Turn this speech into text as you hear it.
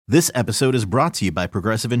This episode is brought to you by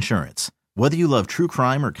Progressive Insurance. Whether you love true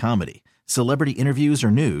crime or comedy, celebrity interviews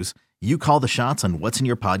or news, you call the shots on what's in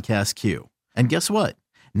your podcast queue. And guess what?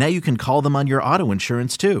 Now you can call them on your auto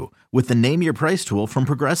insurance too with the Name Your Price tool from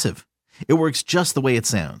Progressive. It works just the way it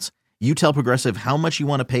sounds. You tell Progressive how much you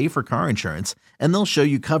want to pay for car insurance, and they'll show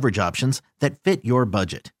you coverage options that fit your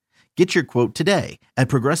budget. Get your quote today at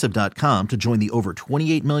Progressive.com to join the over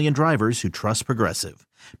 28 million drivers who trust Progressive.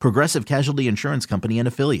 Progressive Casualty Insurance Company and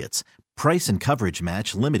Affiliates. Price and coverage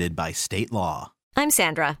match limited by state law. I'm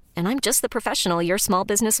Sandra, and I'm just the professional your small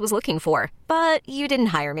business was looking for. But you didn't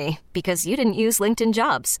hire me because you didn't use LinkedIn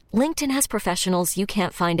Jobs. LinkedIn has professionals you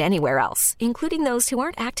can't find anywhere else, including those who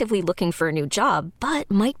aren't actively looking for a new job, but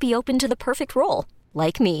might be open to the perfect role,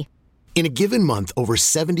 like me. In a given month, over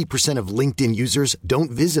 70% of LinkedIn users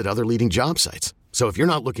don't visit other leading job sites. So if you're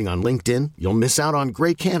not looking on LinkedIn, you'll miss out on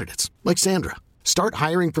great candidates like Sandra. Start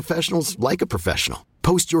hiring professionals like a professional.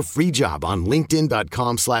 Post your free job on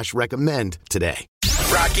linkedin.com/recommend today.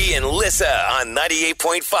 Rocky and Lissa on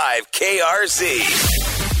 98.5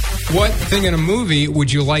 KRZ. What thing in a movie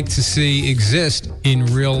would you like to see exist in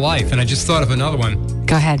real life? And I just thought of another one.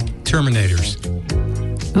 Go ahead. Terminators.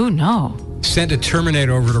 Ooh, no. Send a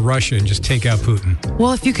Terminator over to Russia and just take out Putin.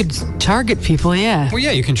 Well, if you could target people, yeah. Well, yeah,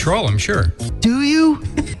 you control them, sure. Do you?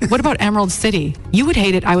 What about Emerald City? You would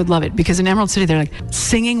hate it, I would love it, because in Emerald City, they're like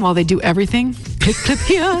singing while they do everything. Clip, clip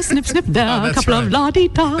here, snip, snip there, a couple of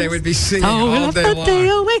la-dee-das. They would be singing all day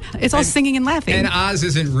long. It's all singing and laughing. And Oz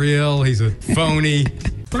isn't real. He's a phony.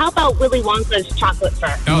 How about Willy Wonka's chocolate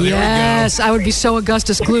fur? Oh, there yes, we go. I would be so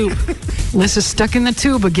Augustus Gloop. Lissa's stuck in the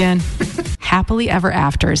tube again. Happily ever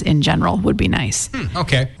afters in general would be nice.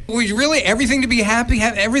 Okay. Would you really, everything to be happy,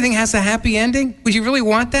 everything has a happy ending? Would you really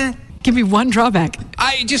want that? Give me one drawback.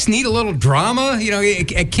 I just need a little drama. You know,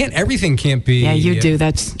 everything can't be. Yeah, you do.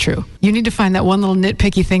 That's true. You need to find that one little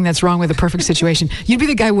nitpicky thing that's wrong with the perfect situation. You'd be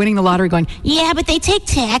the guy winning the lottery going, yeah, but they take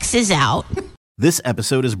taxes out. This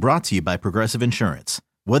episode is brought to you by Progressive Insurance.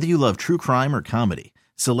 Whether you love true crime or comedy,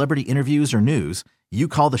 celebrity interviews or news, you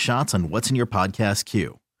call the shots on what's in your podcast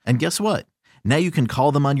queue. And guess what? Now you can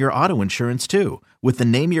call them on your auto insurance too with the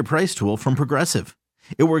Name Your Price tool from Progressive.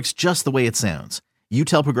 It works just the way it sounds. You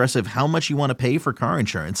tell Progressive how much you want to pay for car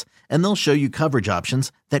insurance, and they'll show you coverage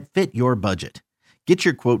options that fit your budget. Get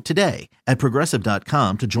your quote today at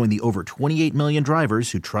Progressive.com to join the over 28 million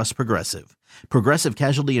drivers who trust Progressive. Progressive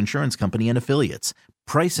Casualty Insurance Company and Affiliates.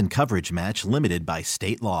 Price and coverage match limited by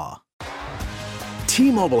state law.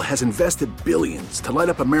 T-Mobile has invested billions to light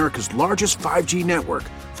up America's largest 5G network,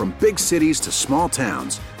 from big cities to small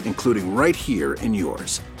towns, including right here in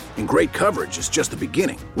yours. And great coverage is just the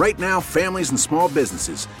beginning. Right now, families and small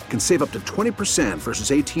businesses can save up to 20%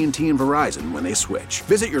 versus AT&T and Verizon when they switch.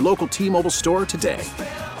 Visit your local T-Mobile store today.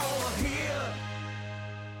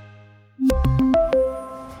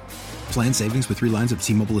 Plan savings with 3 lines of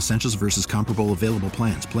T-Mobile Essentials versus comparable available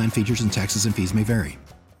plans. Plan features and taxes and fees may vary.